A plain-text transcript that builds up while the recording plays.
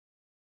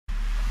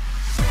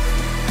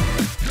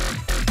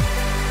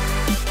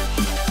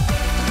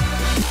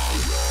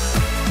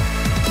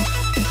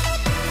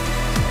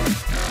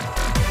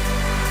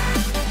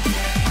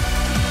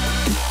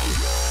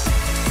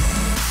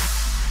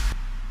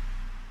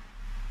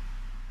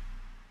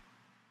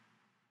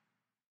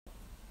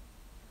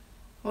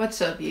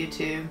What's up,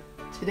 YouTube?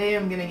 Today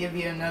I'm going to give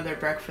you another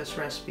breakfast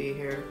recipe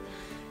here.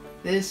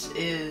 This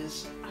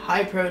is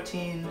high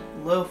protein,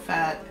 low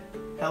fat,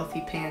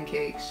 healthy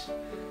pancakes.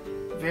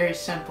 Very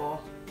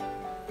simple.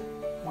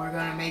 We're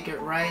going to make it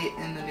right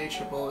in the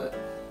Nutribullet.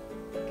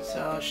 So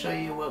I'll show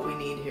you what we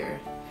need here.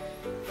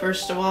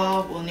 First of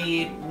all, we'll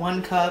need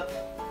 1 cup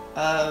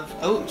of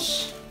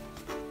oats,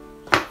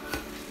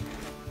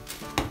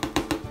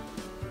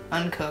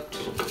 uncooked.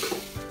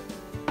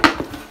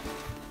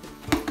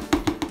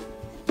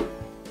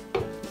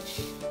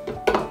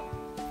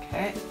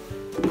 Okay,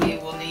 we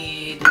will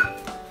need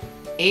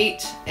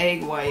 8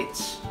 egg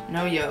whites,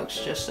 no yolks,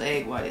 just the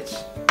egg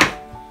whites.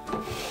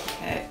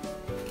 Okay.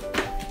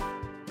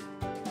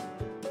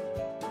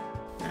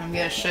 I'm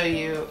going to show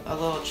you a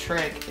little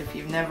trick if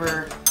you've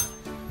never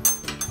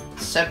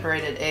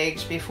separated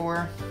eggs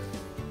before.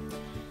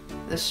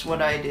 This is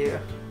what I do.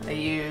 I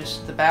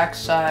use the back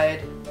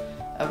side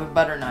of a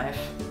butter knife.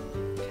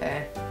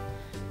 Okay.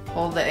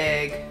 Hold the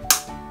egg,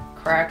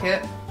 crack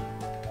it,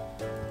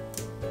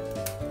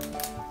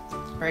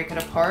 break it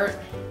apart,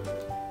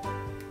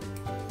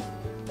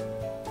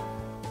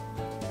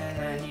 and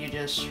then you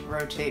just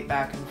rotate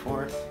back and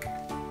forth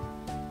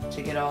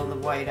to get all the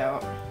white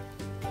out.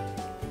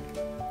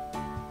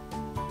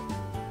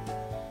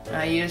 And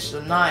I use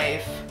the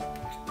knife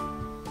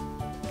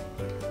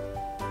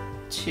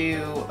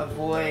to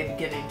avoid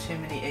getting too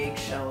many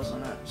eggshells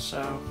in it,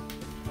 so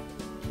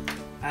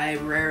I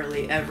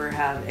rarely ever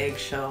have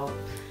eggshell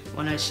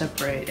when I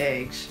separate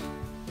eggs.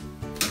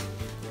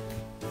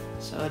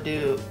 So I'll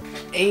do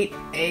 8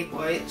 egg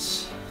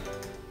whites.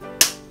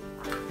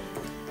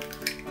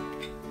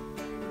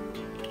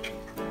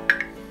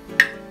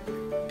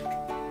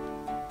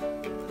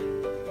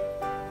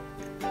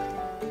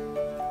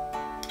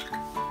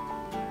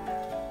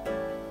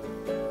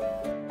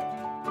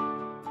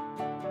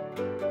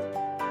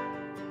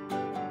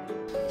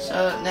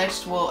 So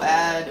next we'll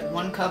add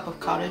 1 cup of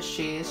cottage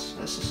cheese.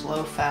 This is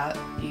low fat.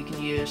 You can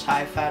use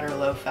high fat or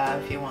low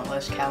fat if you want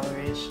less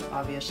calories.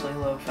 Obviously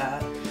low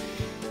fat.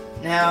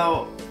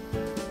 Now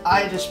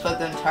I just put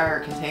the entire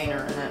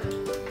container in it,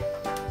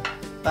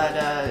 but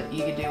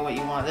you can do what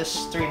you want. This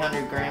is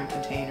 300 gram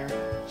container,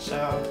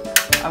 so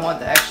I want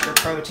the extra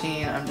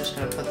protein. I'm just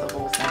going to put the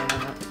whole thing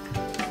in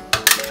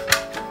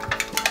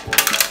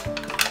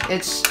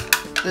it.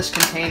 This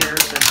container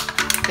is a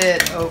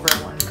bit over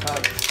 1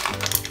 cup.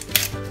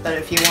 But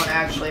if you want to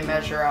actually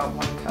measure out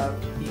 1 cup,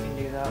 you can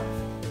do that.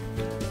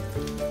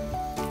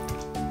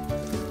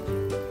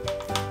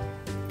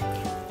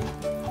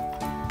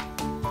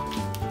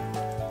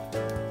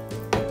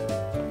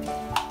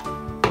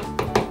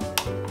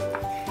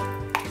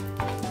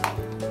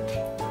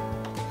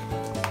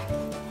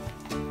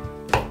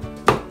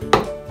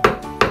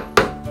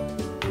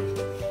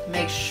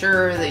 Make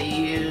sure that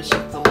you use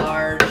the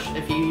large,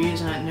 if you're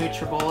using a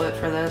Nutribullet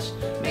for this,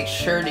 make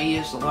sure to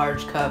use the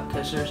large cup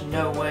because there's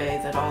no way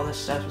that all this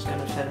stuff is going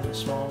to fit in the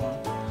small one.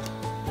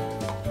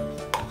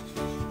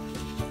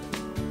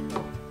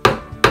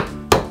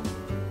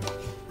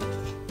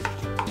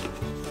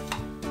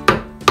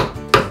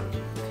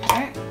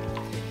 Okay.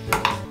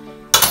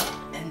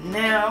 And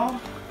now,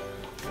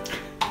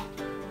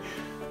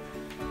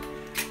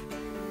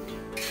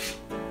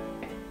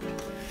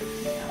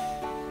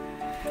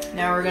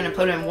 we're going to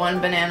put in 1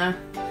 banana.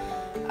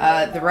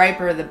 The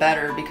riper the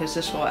better because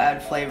this will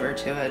add flavor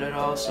to it. It'll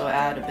also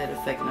add a bit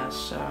of thickness,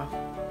 so.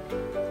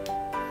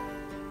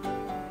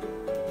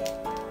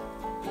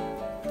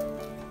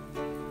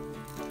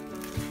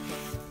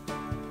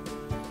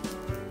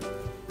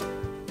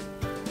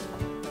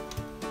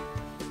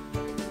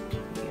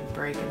 You can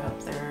break it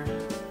up there,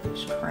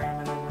 just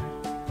cram it in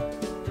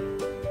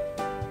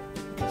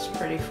there. It's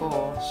pretty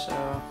full,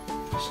 so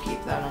just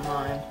keep that in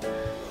mind.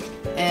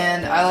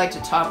 And I like to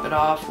top it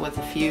off with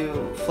a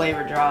few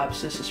flavor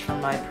drops. This is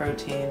from my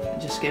protein. It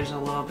just gives a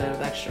little bit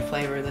of extra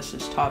flavor. This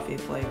is toffee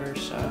flavor,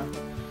 so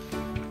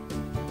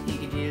you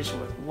could use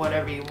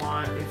whatever you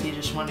want. If you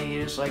just want to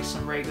use like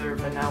some regular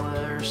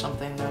vanilla or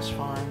something, that's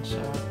fine. So.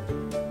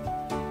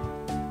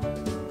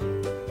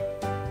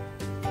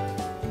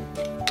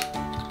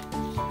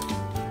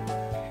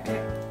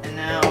 Okay. And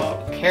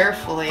now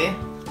carefully,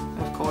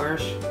 of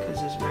course,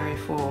 because it's very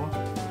full,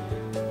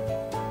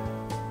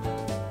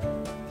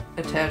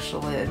 attach the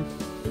lid.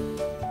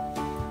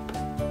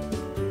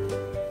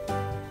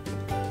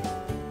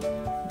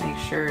 Make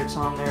sure it's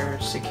on there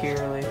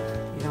securely.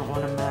 You don't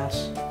want to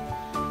mess.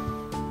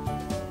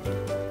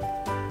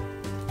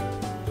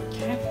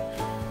 Okay.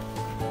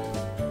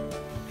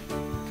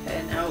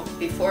 Okay, now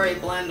before you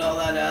blend all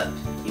that up,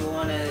 you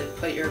want to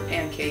put your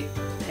pancake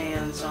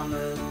pans on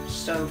the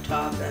stove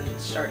top and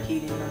start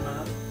heating them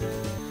up.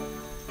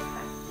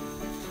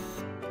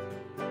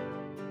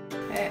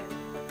 Okay.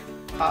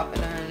 Pop it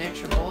in a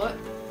Nutribullet,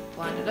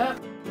 blend it up.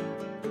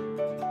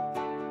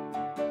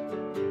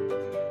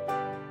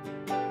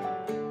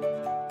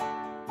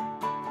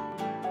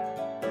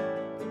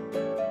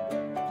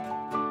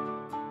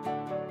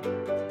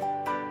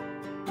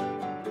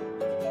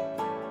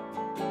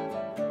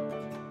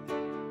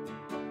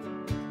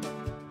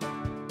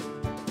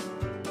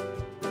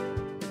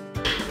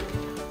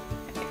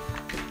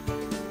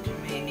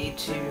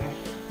 to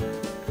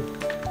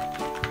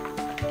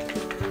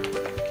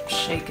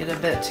shake it a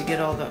bit to get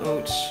all the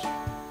oats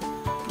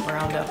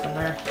ground up in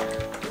there.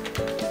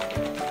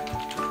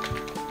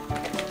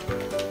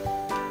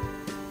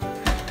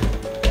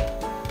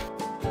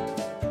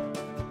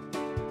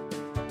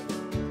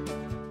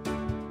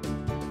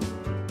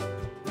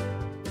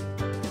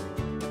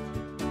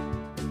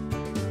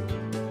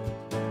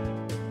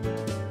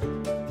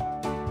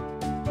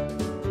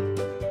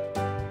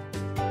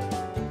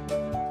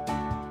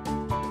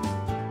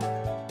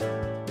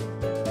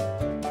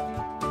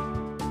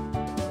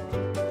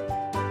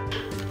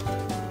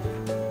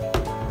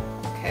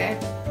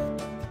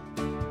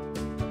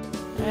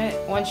 Alright,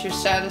 once you're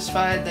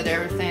satisfied that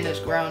everything is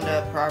ground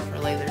up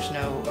properly, there's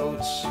no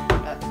oats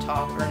at the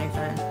top or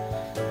anything.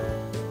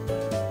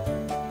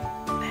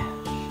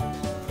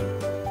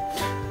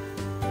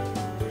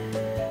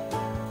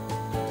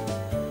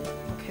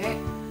 Okay,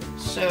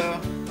 so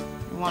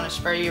you want to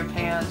spray your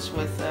pans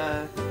with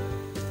a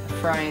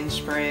frying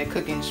spray, a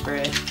cooking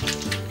spray.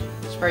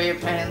 Spray your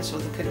pans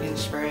with a cooking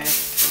spray. Make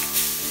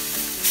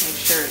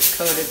sure it's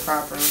coated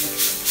properly.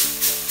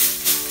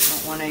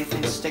 Don't want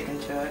anything sticking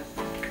to it.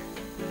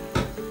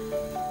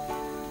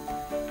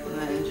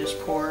 Just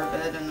pour a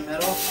bit in the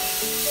middle.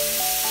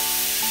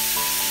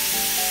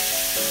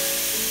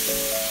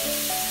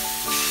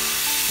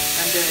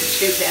 I'm doing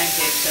 2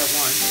 pancakes at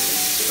once.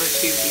 It's for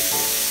 2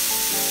 people.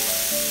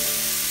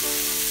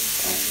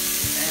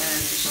 And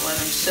just let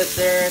them sit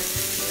there.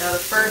 Now the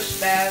first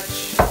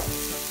batch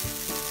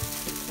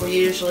will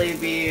usually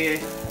be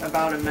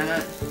about a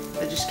minute.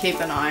 But just keep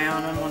an eye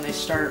on them when they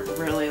start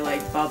really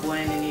like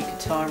bubbling, and you can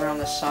tell around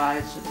the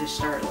sides that they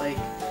start like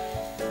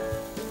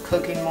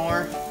cooking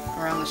more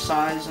around the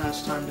sides, and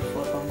it's time to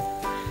flip them.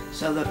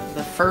 So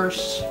the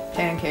first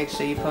pancakes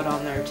that you put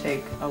on there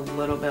take a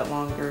little bit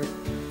longer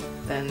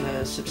than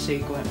the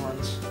subsequent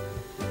ones.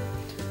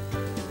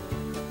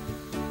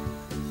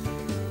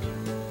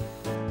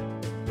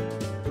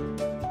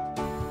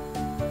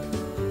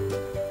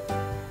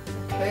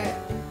 Okay,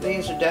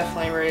 these are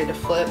definitely ready to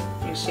flip.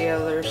 You see how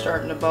they're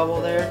starting to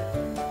bubble there?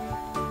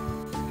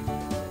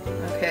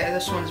 Okay,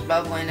 this one's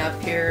bubbling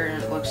up here,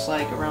 and it looks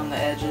like around the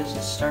edges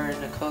it's starting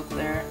to cook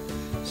there.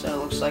 So it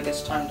looks like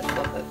it's time to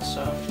flip it,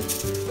 so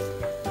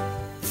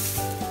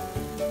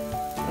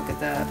look at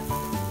that.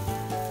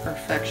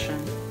 Perfection.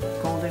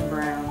 Golden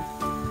brown.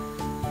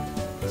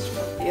 Let's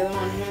flip the other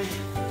one here.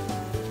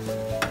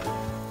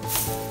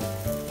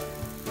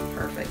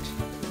 Perfect.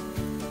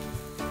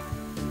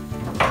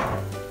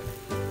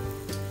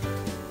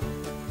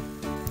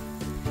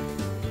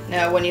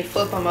 Now when you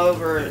flip them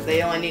over,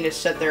 they only need to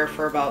sit there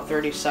for about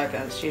 30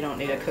 seconds. You don't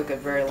need to cook it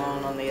very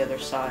long on the other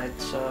side,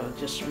 so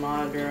just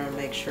monitor them,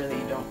 make sure that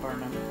you don't burn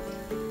them.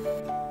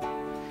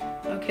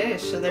 Okay,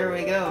 so there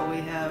we go. We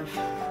have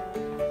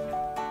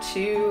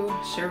 2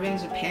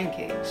 servings of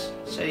pancakes.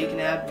 So you can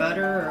add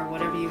butter or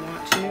whatever you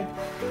want to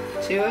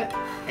it.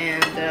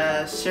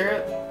 And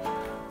syrup.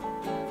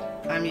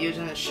 I'm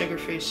using a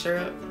sugar-free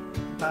syrup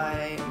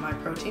by My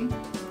Protein.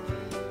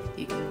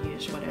 You can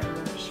use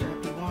whatever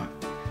syrup you want.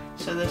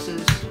 So this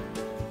is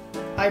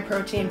high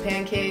protein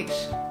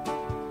pancakes,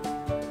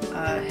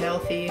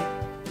 healthy,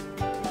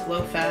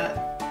 low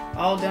fat,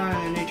 all done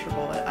in a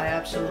Nutribullet. I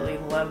absolutely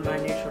love my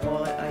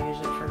Nutribullet. I use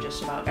it for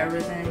just about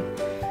everything.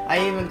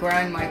 I even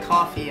grind my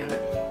coffee in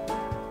it.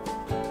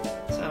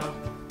 So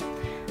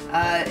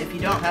if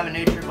you don't have a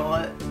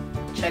Nutribullet,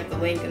 check the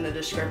link in the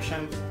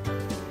description,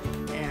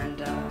 and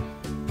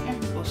yeah,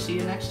 we'll see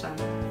you next time.